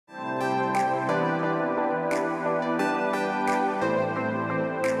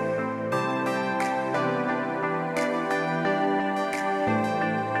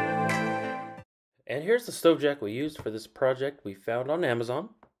And here's the stove jack we used for this project we found on Amazon.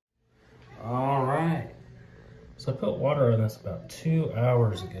 All right. So I put water on this about 2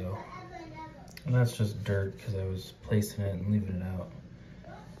 hours ago. And that's just dirt because I was placing it and leaving it out.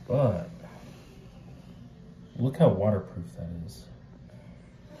 But look how waterproof that is.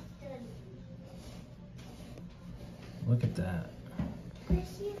 Look at that.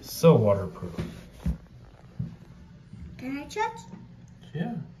 So waterproof. Can I touch?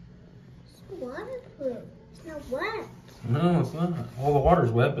 Yeah. It's waterproof. It's not wet. No, it's not. All the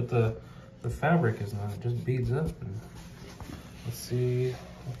water's wet, but the fabric is not. It just beads up. And let's see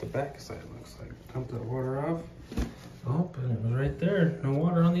what the back side looks like. Dump that water off. Oh, and it was right there. No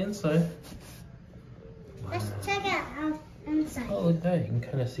water on the inside. Wow. Let's check out how inside. Oh, look at that. You can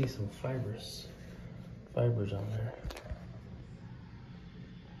kind of see some fibers on there.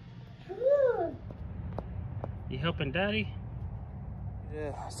 Ooh. You helping Daddy?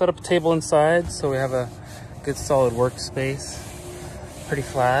 Yeah, set up a table inside so we have a good solid workspace. Pretty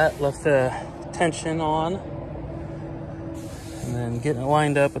flat. Left the tension on. And then getting it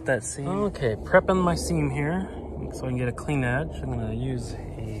lined up with that seam. Okay, prepping my seam here so I can get a clean edge. I'm gonna use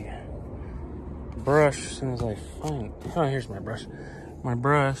a brush as soon as I find, oh, here's my brush. My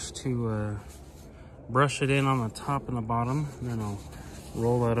brush to brush it in on the top and the bottom. And then I'll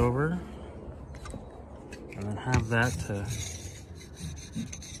roll that over. And then have that to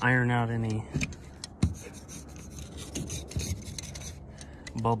iron out any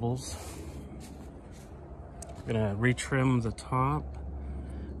bubbles. I'm gonna retrim the top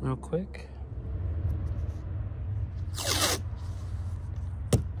real quick.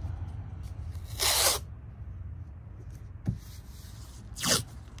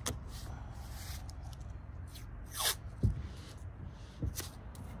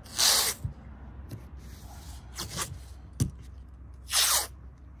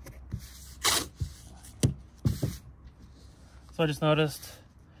 So I just noticed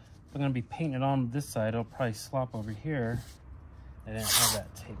if I'm gonna be painting it on this side, it'll probably slop over here. I didn't have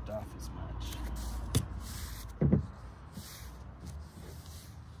that taped off as much.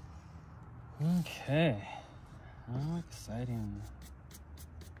 Okay, how exciting.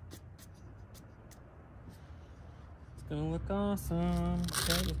 It's gonna look awesome.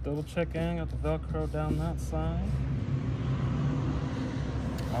 Okay, just double check in, got the Velcro down that side.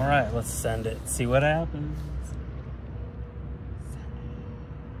 All right, let's send it, see what happens.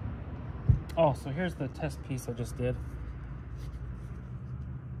 Oh, so here's the test piece I just did.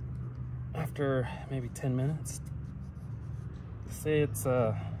 After maybe 10 minutes. Say it's,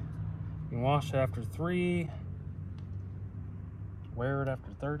 you can wash it after 3, wear it after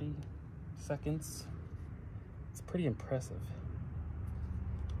 30 seconds. It's pretty impressive.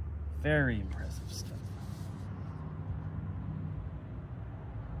 Very impressive stuff.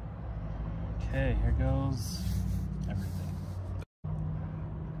 Okay, here goes everything.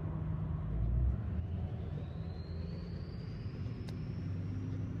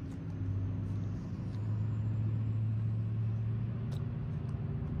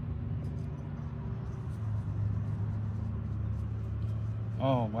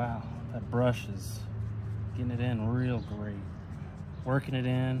 Oh wow, that brush is getting it in real great. Working it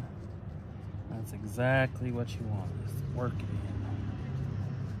in, that's exactly what you want, is to work it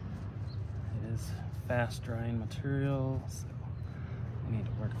in. It is fast drying material, so you need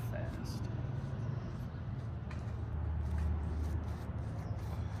to work fast.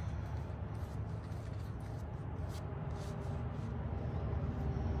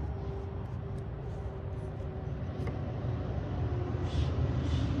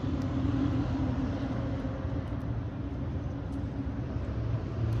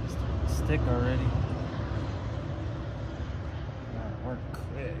 Stick already. Gotta work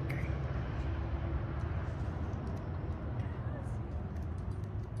quick.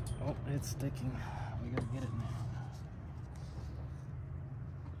 Oh, it's sticking. We gotta get it now.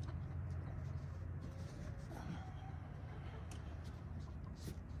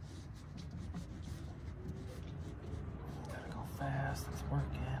 Gotta go fast. It's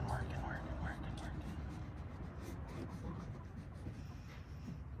working.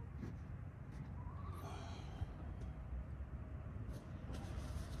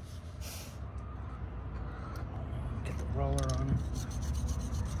 Get the roller on it.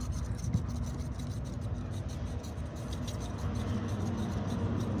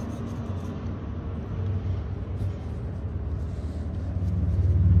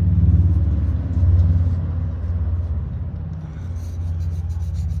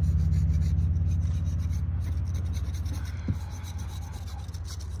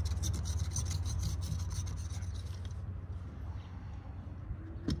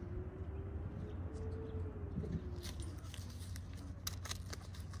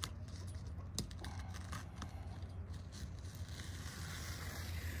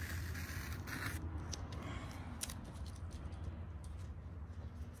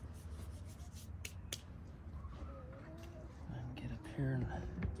 here and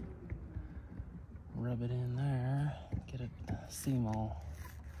rub it in there. Get it seam all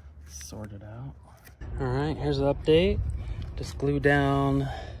sorted out. All right, here's the update. Just glue down.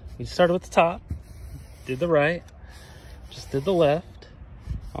 We started with the top, did the right, just did the left.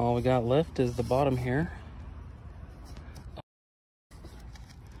 All we got left is the bottom here.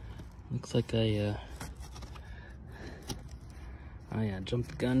 Looks like I jumped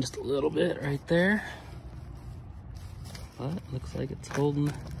the gun just a little bit right there. But looks like it's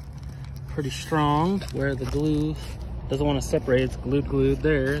holding pretty strong to where the glue doesn't want to separate. It's glued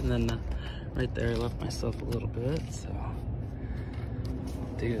there, and then right there I left myself a little bit. So what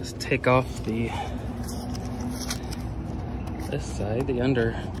I'll do is take off this side, the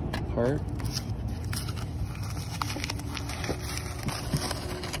under part.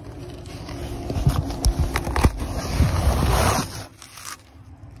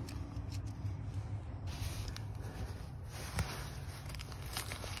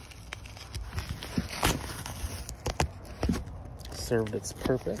 Served its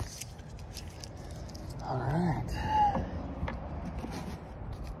purpose. All right.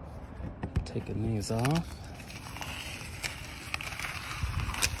 Taking these off.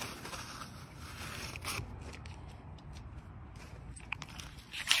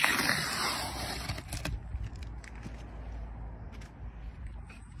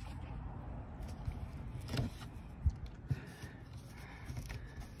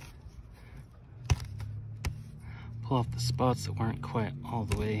 Pull off the spots that weren't quite all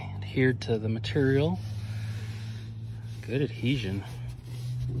the way adhered to the material. Good adhesion.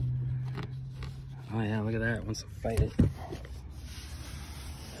 Oh yeah, look at that, it wants to fight it.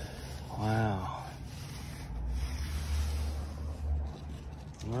 Wow.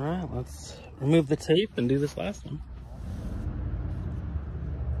 All right, let's remove the tape and do this last one.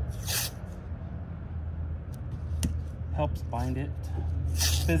 Helps bind it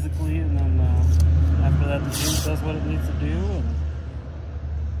physically, and then after that the glue does what it needs to do, and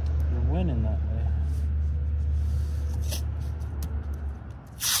you're winning that way.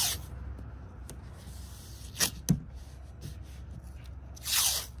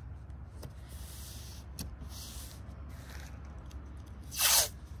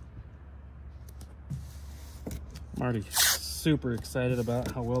 I'm already super excited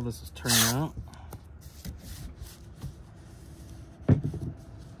about how well this is turning out.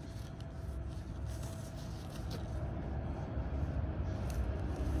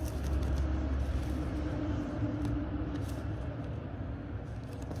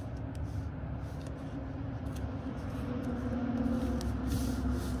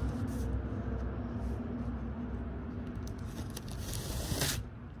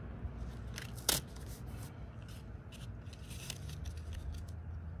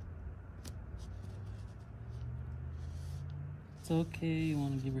 It's okay, you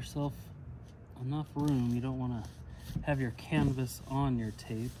want to give yourself enough room. You don't want to have your canvas on your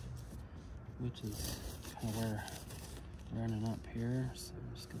tape, which is kind of where we're ending up here. So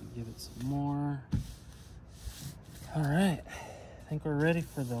I'm just going to give it some more. All right, I think we're ready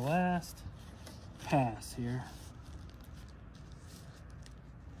for the last pass here.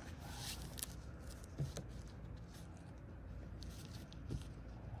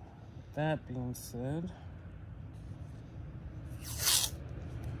 That being said,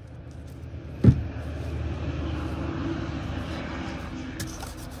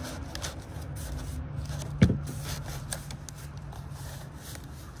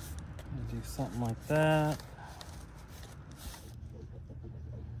 do something like that.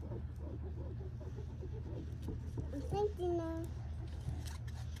 I'm painting now.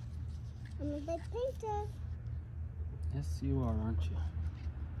 I'm a big painter. Yes, you are, aren't you?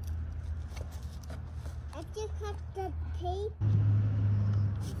 I just cut the tape.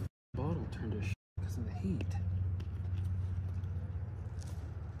 Bottle turned to shit because of the heat.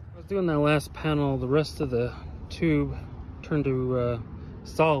 I was doing that last panel, the rest of the tube turned to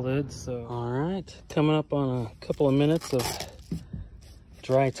solid, so. All right, coming up on a couple of minutes of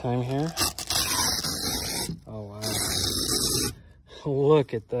dry time here. Oh wow,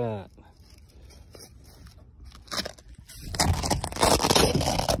 look at that.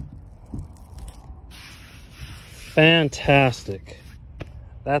 Fantastic.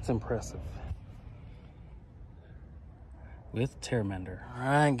 That's impressive. With tear mender. All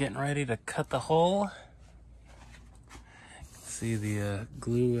right, getting ready to cut the hole. See, the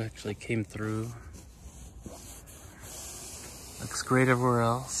glue actually came through. Looks great everywhere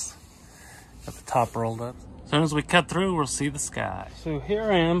else. Got the top rolled up. As soon as we cut through, we'll see the sky. So here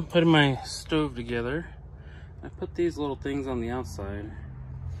I am putting my stove together. I put these little things on the outside,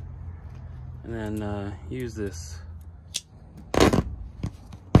 and then use this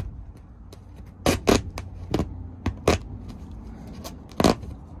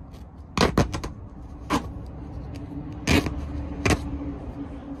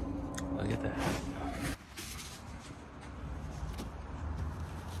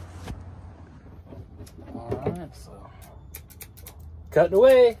so. Cutting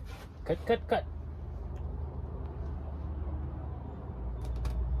away. Cut, cut, cut.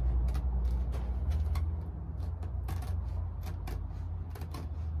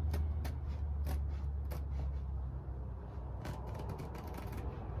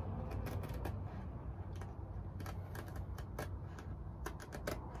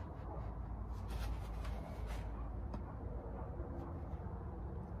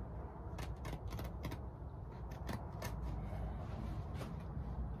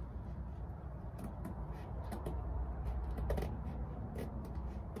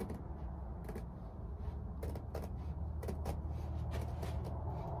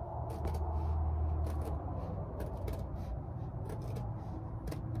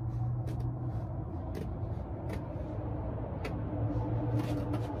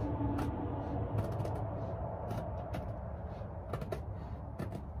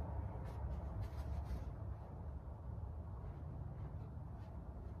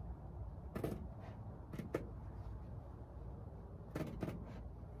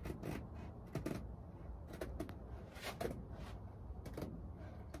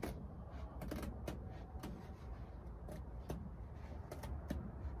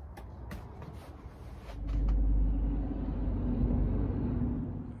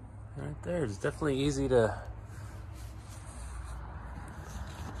 Right there, it's definitely easy to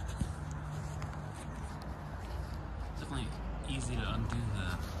undo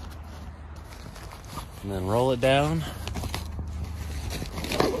that. And then roll it down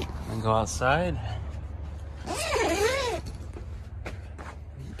and go outside.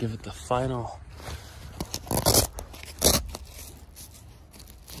 Give it the final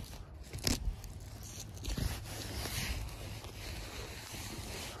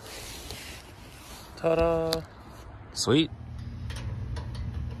ta-da! Sweet.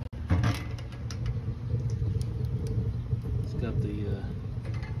 It's got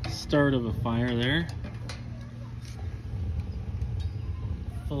the start of a fire there.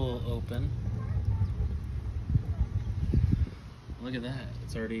 Full open. Look at that.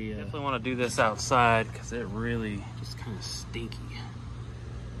 It's already... Definitely want to do this outside because it really just kind of stinky.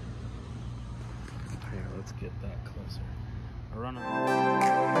 Here, let's get that closer. I run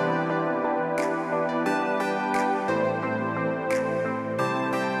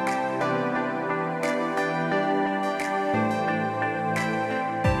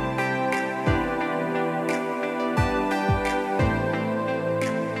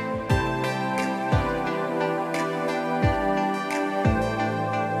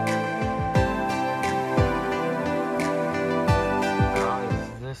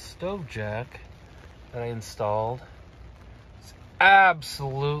stove jack that I installed. It's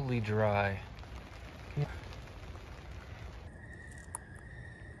absolutely dry.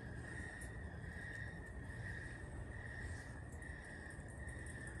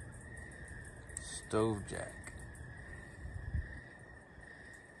 Stove jack.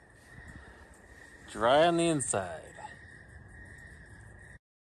 Dry on the inside.